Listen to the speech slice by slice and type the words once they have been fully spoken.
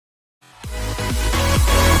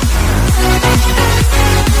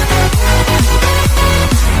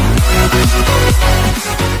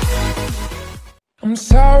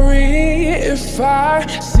If I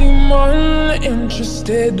seem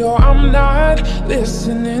uninterested, or I'm not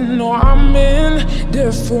listening, or I'm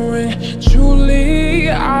indifferent, truly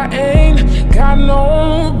I ain't got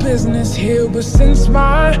no business here. But since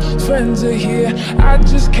my friends are here, I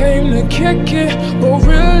just came to kick it. But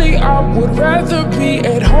really I would rather be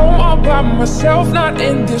at home all by myself, not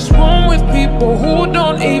in this room with people who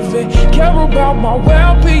don't even care about my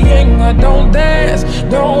well-being. I don't dance,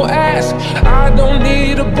 don't ask, I don't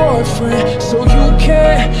need a boyfriend, so you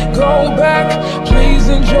can't go back. Please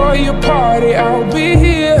enjoy your party, I'll be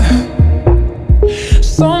here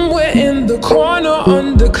somewhere in the corner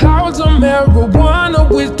under clouds of marijuana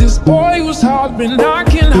with this boy who's hollering I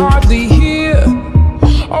can hardly hear.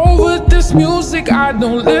 Over this music I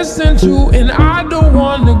don't listen to, and I don't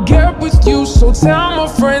wanna get with you, so tell my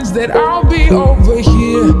friends that I'll be over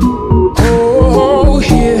here. Oh,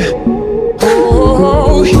 here.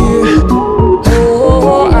 Oh, here.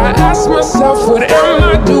 Oh, I ask myself, what am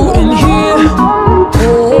I doing here?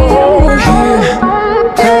 Oh, here.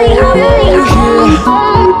 Oh, here.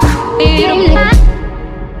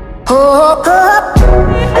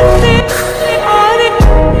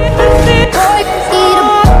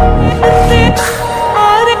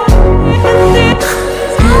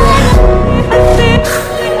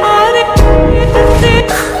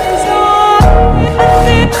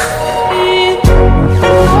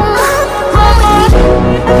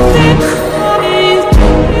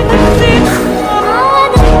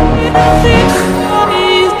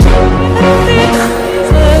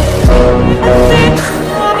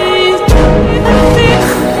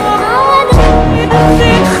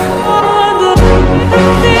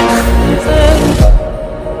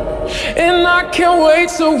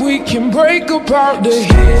 So we can break apart the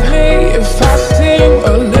heat. Me if I seem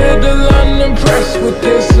a little unimpressed with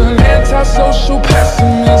this, an antisocial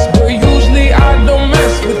pessimist, but usually I don't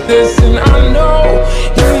mess with this. And I know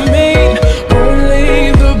you mean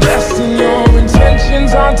only the best, and your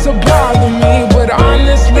intentions aren't to bother me, but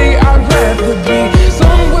honestly I'd rather be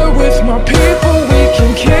somewhere with my people. We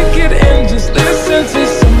can kick it and just listen to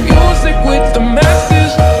some music with the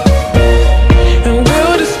message, and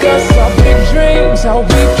we'll discuss our big dreams, how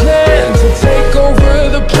we plan to take over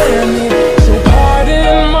the planet. So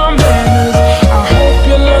pardon my manners, I hope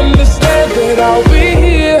you'll understand that I'll be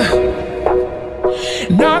here.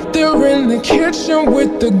 Not there in the kitchen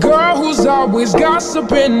with the girl who's always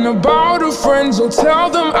gossiping about her friends, so tell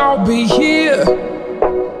them I'll be here.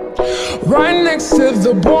 Right next to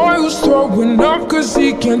the boy who's throwing up cause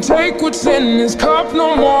he can't take what's in his cup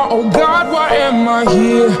no more. Oh God, why am I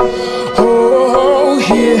here? Oh,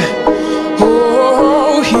 here.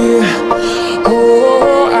 Oh, here.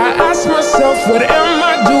 Oh, I ask myself, what am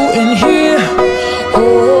I doing here?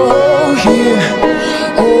 Oh, here.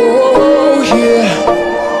 Oh, here.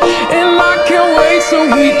 And I can't wait so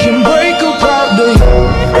we can break apart the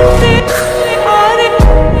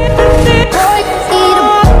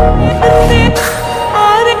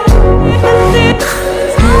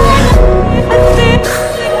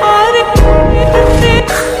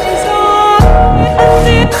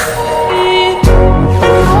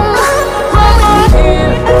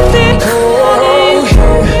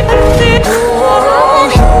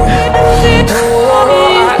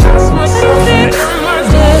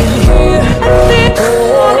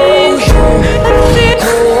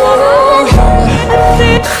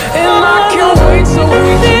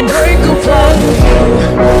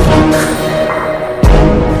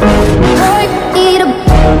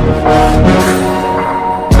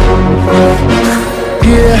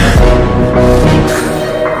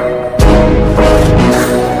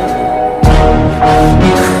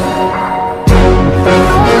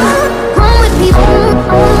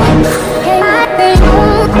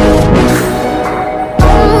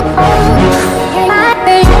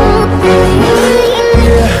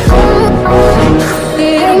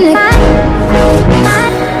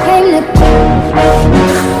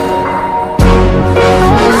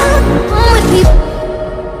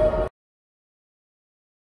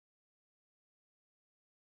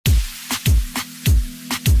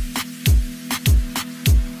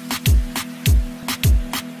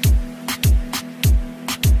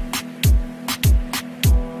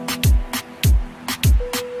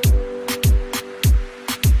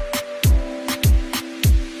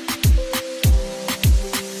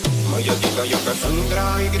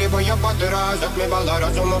Игривая подыра, затмевала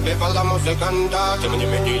разум, убивала музыканта. Тем не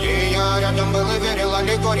менее я рядом был и верил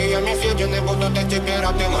аллегориями. Съедены будут эти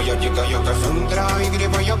пираты. Моя дикая Кассандра,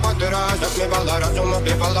 игривая подыра. папера, затмевала разум,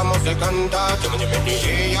 убивала музыканта. Тем не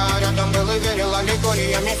менее я рядом был и верила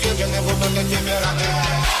ликориями съедены будут эти пираты.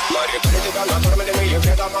 Мои тебя накормленные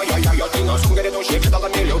вредом, ай-яй-яй, ты на шум грядущий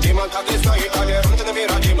педалами любима, как и стоит толерантными,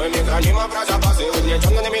 родимыми, хранима про запасы.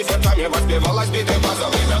 Угнетенными сердцами воспевалась биты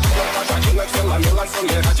базовый. Пожадинных сил ломила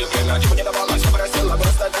сумме, ради генатив не давалась, просила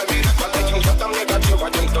просто доверять. Под этим кто-то негатив,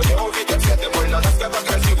 один, кто не увидит свет, и больно ласково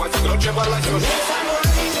красиво закручивалась уже.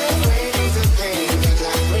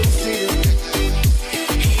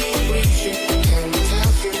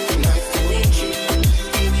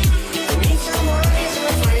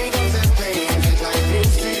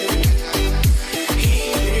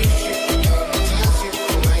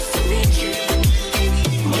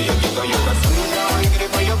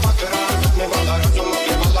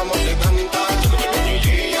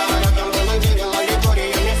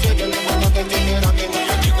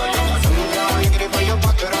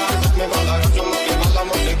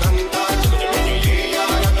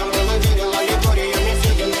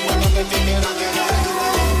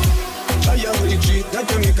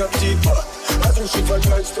 Разрушить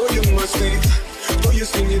вокаль, строим мосты. Кто,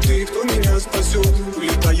 если не ты, кто меня спасет?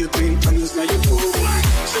 Улетает дым, а не знает кто.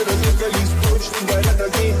 Все разлегались прочь, не горят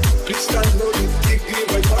огни. Представь ноги,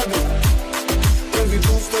 игривой падай.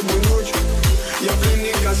 Проведу с тобой ночь, я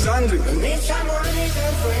пленник Кассандры. Need someone who's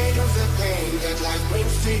afraid of the pain that life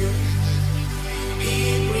brings to you.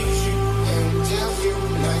 He brings you and tells you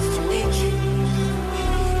nice to meet you.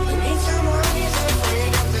 Need someone who's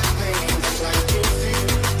afraid of the pain that life brings to you.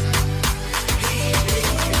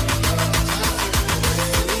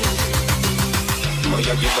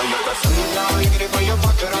 Моя дикая Кассандра, игривая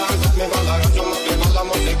папера, затмевала разум, убивала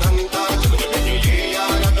музыканта. Тем не менее я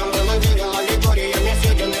рядом был и верила ликориями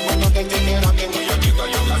съедены будут эти пираты. Моя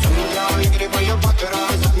дикая Кассандра, игривая папера,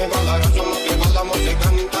 затмевала разум, убивала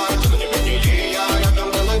музыканта. Тем не менее я рядом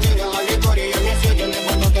был и верила ликориями съедены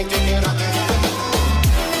будут эти пираты.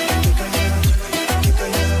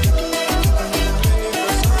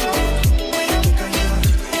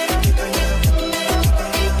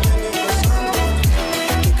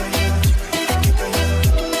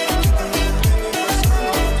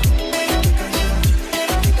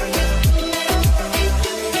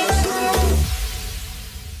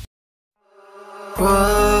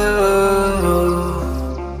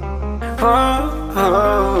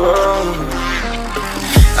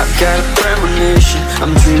 Got a premonition,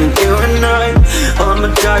 I'm dreaming you and I. All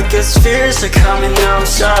my darkest fears are coming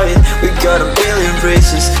outside. We got a billion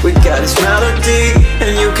races, we got this melody.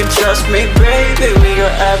 And you can trust me, baby, we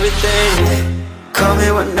got everything. Call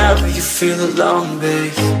me whenever you feel alone,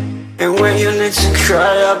 babe. And when you need to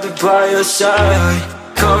cry, I'll be by your side.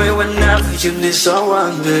 Call me whenever you need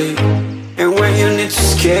someone, babe. And when you need to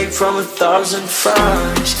escape from 1,000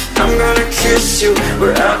 fires, I'm gonna kiss you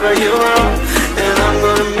wherever you are. And I'm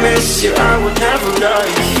gonna miss you, I will never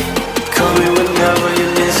lie. Call me whenever you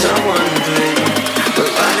need someone, babe. We're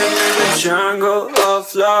running in the jungle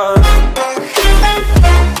of love.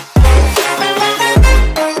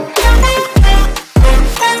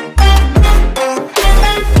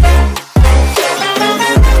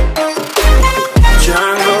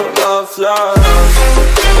 Jungle of love.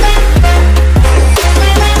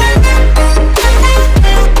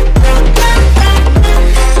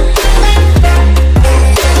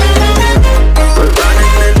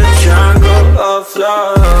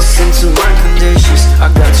 Listen to my conditions,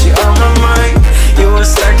 I got you on my mind. You were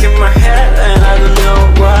stuck in my head and I don't know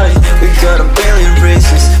why. We got a billion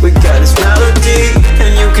races, we got this melody.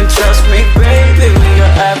 And you can trust me, baby, we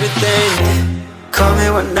got everything. Call me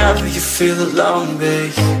whenever you feel alone,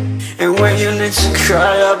 babe. And when you need to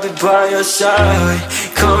cry, I'll be by your side.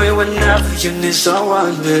 Call me whenever you need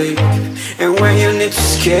someone, babe. And when you need to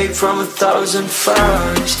escape from 1,000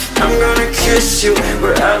 fires, I'm gonna kiss you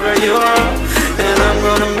wherever you are. And I'm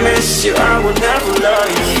gonna miss you, I will never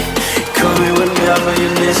lie. Call me whenever you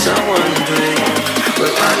need someone, babe.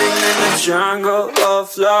 We're running in the jungle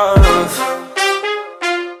of love.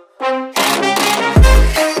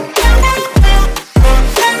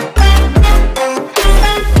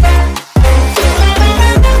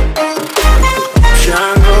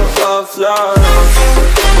 Love.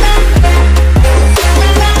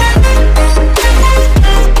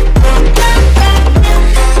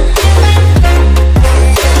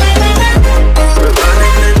 We're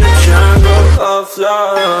running in the jungle of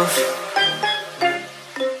love.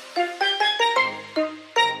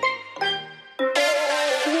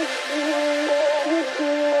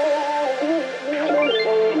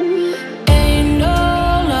 Ain't no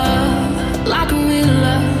love like a real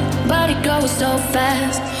love, but it goes so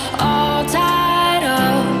fast. All tied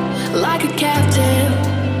up like a captive.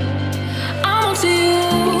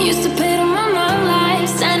 Used to pay to my love life,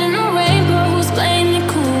 standing on rainbows, playing it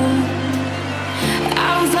cool.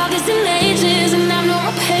 I don't felt this in ages, and I've no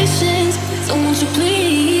more patience. So won't you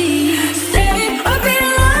please stay a bit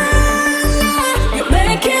longer? You're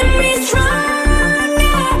making me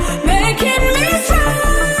stronger, making me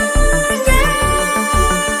stronger.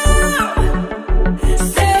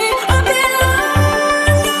 Stay a bit longer.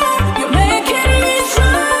 You're making me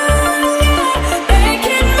stronger,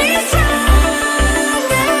 making me stronger.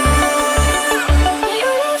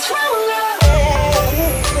 You need stronger.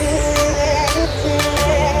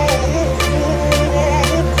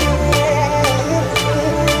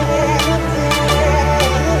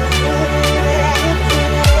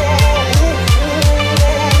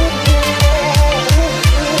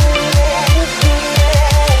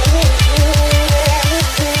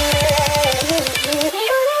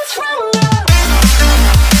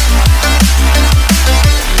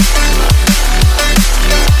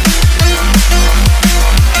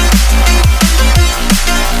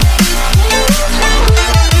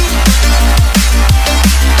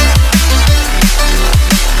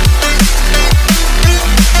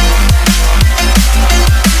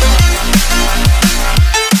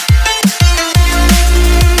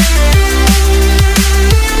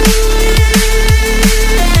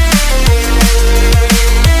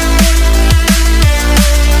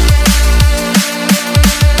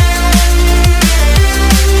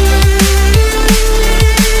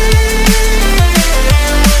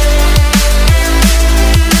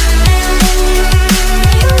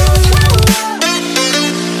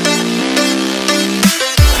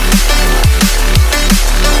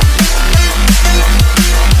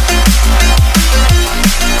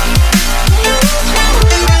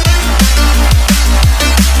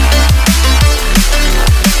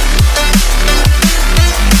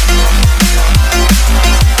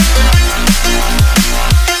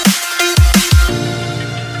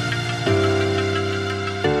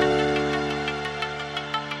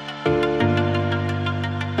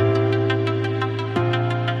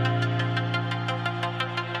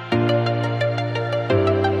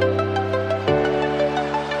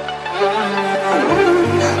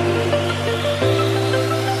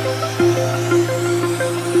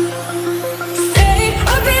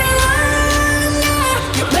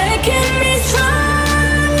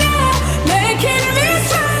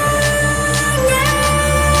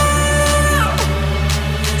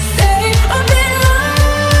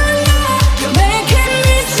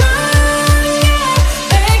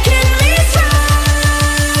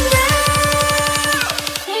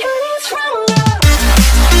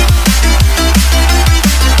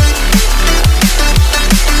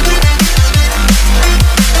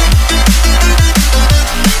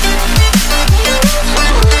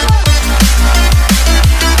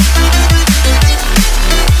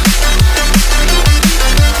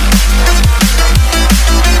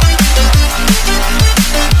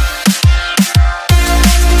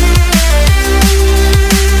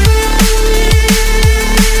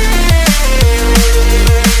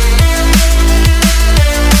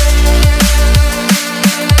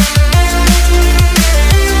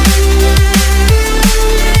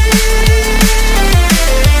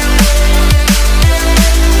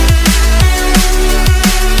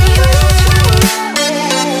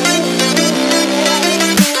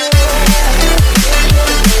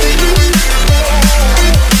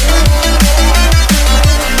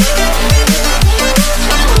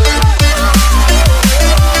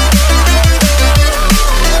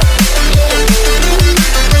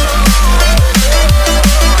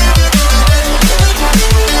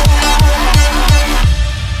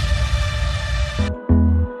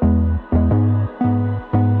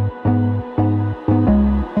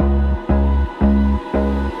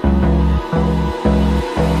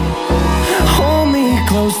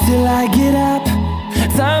 till I get up.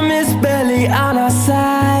 Time is barely on our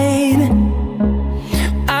side.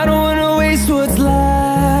 I don't wanna waste what's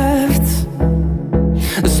left.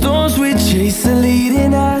 The storms we chase are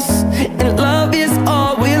leading us, and love is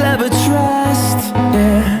all we'll ever trust.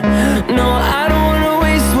 Yeah, no, I don't wanna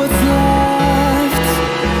waste what's left.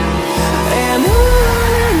 And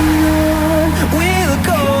on we'll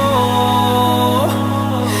go,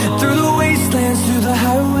 through the wastelands, through the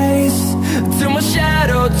highways, till my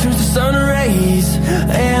shadow turns to sun rays.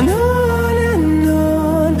 And on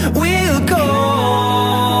we'll go,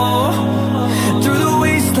 through the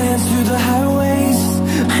wastelands, through the highways,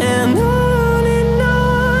 and on.